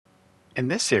In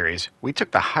this series, we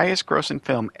took the highest grossing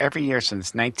film every year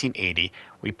since 1980,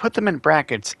 we put them in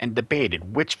brackets, and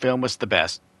debated which film was the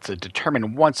best to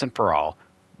determine once and for all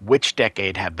which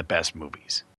decade had the best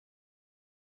movies.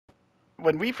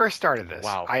 When we first started this,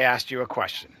 Wow. I asked you a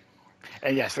question.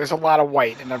 And yes, there's a lot of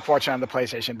white, and unfortunately on the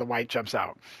PlayStation, the white jumps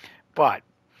out. But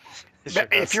It sure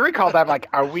if does. you recall that, I'm like,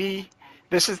 are we?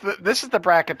 This is the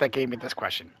bracket that gave me this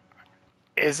question.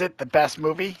 Is it the best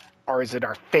movie or is it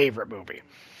our favorite movie?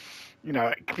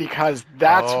 Because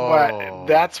Oh.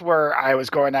 that's where I was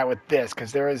going at with this.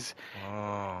 Because there is.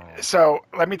 Oh. So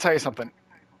let me tell you something.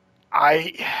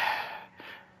 I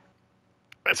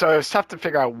so it was tough to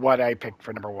figure out what I picked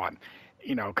for number one.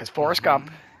 Because Forrest Gump,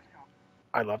 Mm-hmm.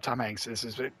 I love Tom Hanks. This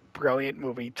is a brilliant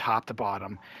movie, top to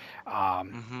bottom. Um,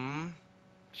 Mm-hmm.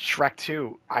 Shrek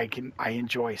 2, I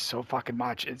enjoy so fucking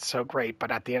much. It's so great.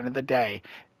 But at the end of the day,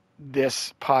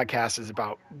 this podcast is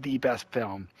about the best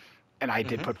film, and I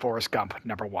did Mm-hmm. put Forrest Gump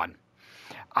number one.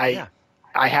 I Yeah.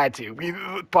 I had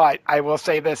to, but I will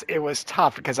say this: it was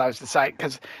tough because I was deciding.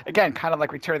 Because again, kind of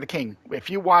like Return of the King, if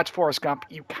you watch Forrest Gump,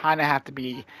 you kind of have to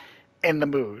be in the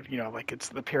mood. Like it's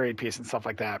the period piece and stuff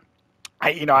like that. I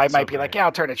It's might so be like, great. yeah,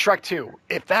 I'll turn it. Shrek 2.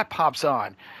 If that pops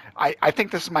on, I think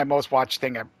this is my most watched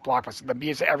thing at Blockbuster. The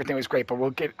music, everything was great, but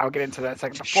I'll get into that in a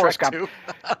second. But Forrest Shrek Gump,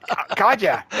 2. God,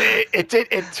 yeah, it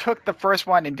took the first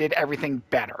one and did everything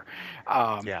better.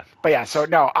 Yeah. But yeah, so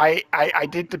no, I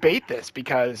did debate this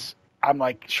because I'm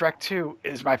like, Shrek 2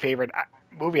 is my favorite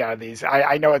movie out of these.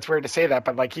 I know it's weird to say that,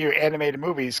 but like you, animated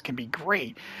movies can be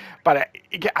great, but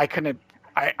I couldn't.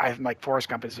 I'm like, Forrest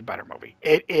Gump is a better movie.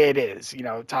 It is,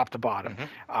 top to bottom.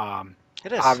 Mm-hmm. Um,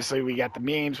 It is. Obviously, we got the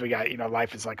memes. We got,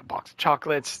 life is like a box of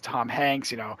chocolates. Tom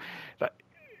Hanks,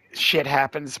 shit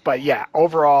happens. But yeah,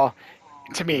 overall,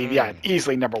 to me, yeah, Mm.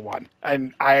 easily number one.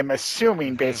 And I'm assuming,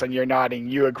 Mm-hmm. based on your nodding,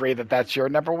 you agree that that's your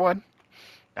number one.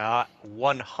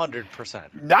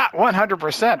 100%. Not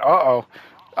 100%. Uh oh.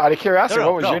 Out of No, curiosity, what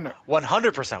no, was your? no.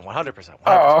 100%. 100%.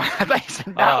 Oh, 100%. I thought you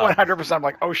said not Um, 100%. I'm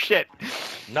like, oh shit.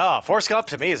 no, Forrest Gump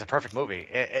to me is a perfect movie.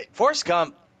 Forrest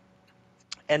Gump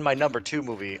and my number two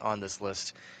movie on this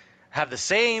list have the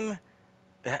same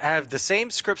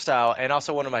script style and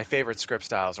also one of my favorite script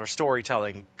styles or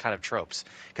storytelling kind of tropes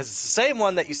because it's the same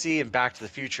one that you see in Back to the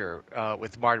Future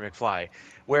with Marty McFly,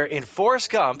 where in Forrest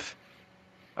Gump,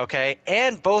 okay,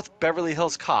 and both Beverly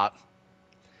Hills Cop,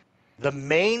 the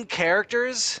main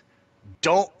characters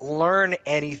don't learn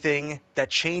anything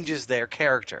that changes their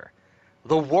character.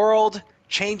 The world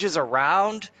changes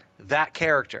around that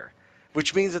character,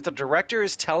 which means that the director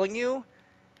is telling you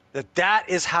that that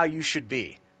is how you should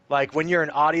be. Like when you're an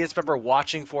audience member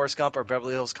watching Forrest Gump or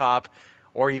Beverly Hills Cop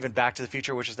or even Back to the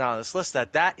Future, which is not on this list,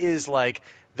 that is like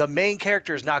the main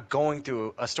character is not going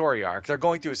through a story arc. They're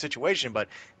going through a situation, but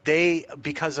they,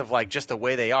 because of like just the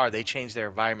way they are, they change their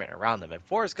environment around them. And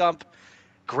Forrest Gump,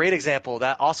 great example of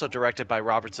that. Also directed by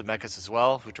Robert Zemeckis as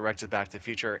well, who directed Back to the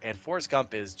Future. And Forrest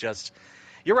Gump is just,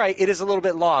 you're right, it is a little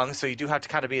bit long, so you do have to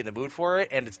kind of be in the mood for it,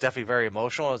 and it's definitely very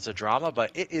emotional. It's a drama,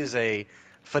 but it is a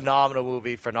phenomenal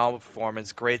movie, phenomenal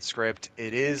performance, great script.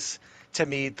 It is, to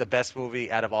me, the best movie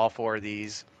out of all four of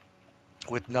these,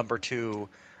 with number two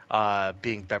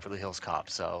being Beverly Hills Cop.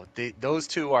 So those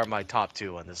two are my top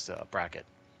two on this bracket.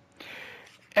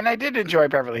 And I did enjoy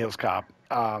Beverly Hills Cop.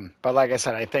 But like I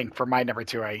said, I think for my number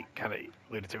two, I kind of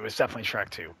alluded to, it was definitely Shrek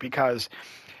 2. Because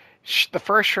the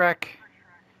first Shrek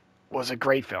was a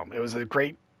great film. It was a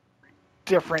great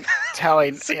different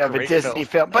telling It's a of a great film. Disney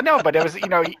film. But no, but it was,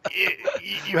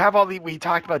 you have all the, we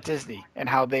talked about Disney and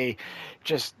how they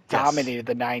just Yes. dominated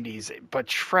the 90s. But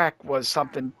Shrek was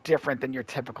something different than your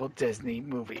typical Disney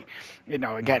movie. Again,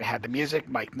 Mm-hmm. it had the music,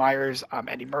 Mike Myers,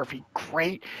 Eddie Murphy,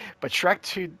 great. But Shrek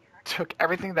 2 took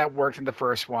everything that worked in the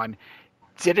first one,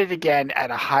 did it again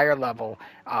at a higher level.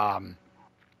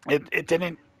 It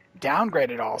didn't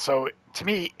downgrade at all. So to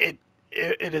me, it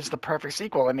is the perfect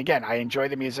sequel. And again, I enjoy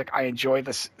the music. I enjoy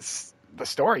the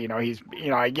story. He's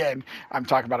again, I'm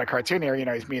talking about a cartoon here.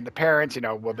 He's meeting the parents.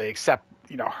 Will they accept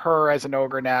her as an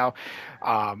ogre now?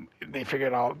 They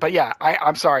figured it all. But yeah,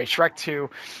 I'm sorry. Shrek 2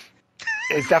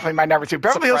 is definitely my number two.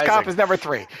 Beverly Hills Cop Surprising. is number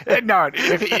three. No,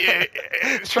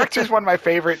 Shrek 2 is one of my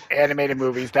favorite animated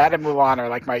movies. That and Mulan are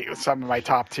like some of my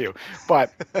top two.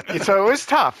 But so it was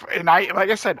tough. And like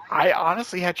I said, I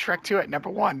honestly had Shrek 2 at number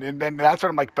one. And then that's when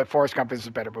I'm like, but Forrest Gump is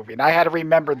a better movie. And I had to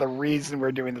remember the reason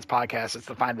we're doing this podcast is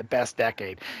to find the best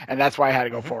decade. And that's why I had to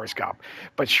go Mm-hmm. Forrest Gump.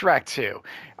 But Shrek 2,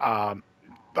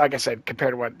 like I said,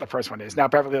 compared to what the first one is. Now,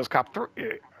 Beverly Hills Cop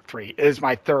 3 is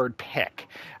my third pick.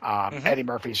 Mm-hmm. Eddie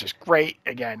Murphy is just great.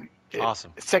 Again, it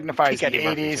Awesome. signifies Peak the Eddie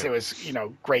Murphy 80s. too. It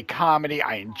was, great comedy.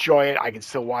 I enjoy it. I can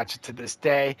still watch it to this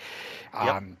day. Yep.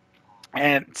 Um,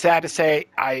 And sad to say,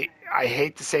 I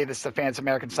hate to say this to fans of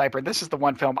American Sniper. This is the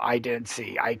one film I didn't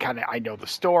see. I know the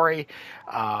story.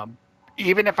 Um,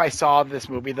 Even if I saw this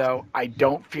movie, though, I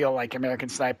don't feel like American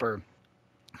Sniper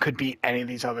could beat any of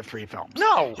these other three films.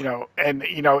 No. And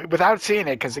without seeing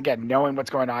it, because again, knowing what's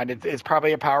going on, it's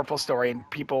probably a powerful story, and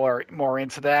people are more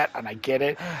into that, and I get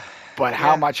it. But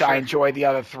how Yeah, much I sure. enjoy the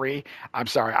other three, I'm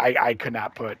sorry, I could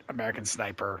not put American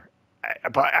Sniper.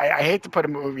 But I hate to put a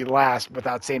movie last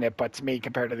without seeing it, but to me,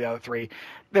 compared to the other three,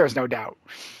 there's no doubt.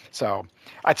 So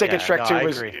I take it Yeah, Shrek no, 2 I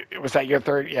agree. was that your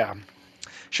third? Yeah.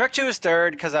 Shrek 2 is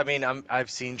third because I mean I've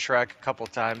seen Shrek a couple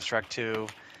of times, Shrek 2,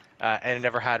 and it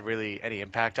never had really any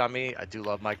impact on me. I do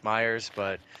love Mike Myers,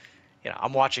 but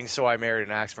I'm watching So I Married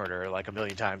an Axe Murderer like a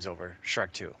million times over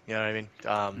Shrek 2. You know what I mean?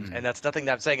 Mm. And that's nothing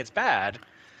that I'm saying it's bad.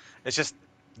 It's just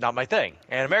not my thing.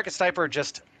 And American Sniper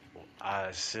just,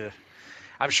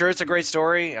 I'm sure it's a great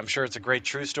story. I'm sure it's a great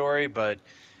true story, but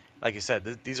like you said,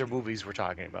 these are movies we're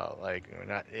talking about. Like, we're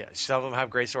not, yeah, some of them have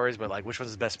great stories, but like, which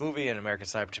one's the best movie? And American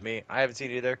Sniper to me, I haven't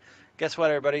seen either. Guess what,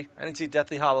 everybody? I didn't see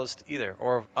Deathly Hollows either,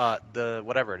 or the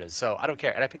whatever it is. So I don't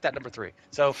care, and I picked that number three.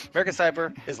 So American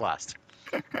Sniper is last.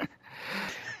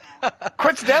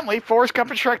 Coincidentally, Forrest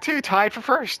Gump and Shrek 2 tied for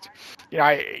first.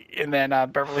 And then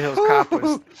Beverly Hills Cop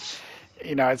was.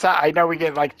 It's not, I know we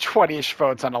get like 20ish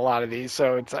votes on a lot of these,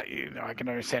 so it's I can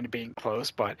understand it being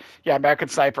close, but yeah, American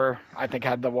Sniper I think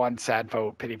had the one sad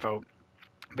vote, pity vote.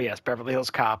 But yes, Beverly Hills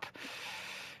Cop,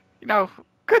 you know,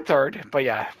 good third. But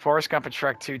yeah, Forrest Gump and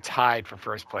Shrek 2 tied for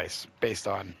first place based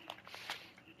on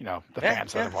the Yeah,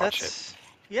 fans that yeah, have watched it.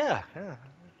 yeah,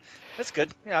 that's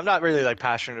good. Yeah, I'm not really like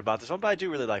passionate about this one, but I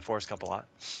do really like Forrest Gump a lot.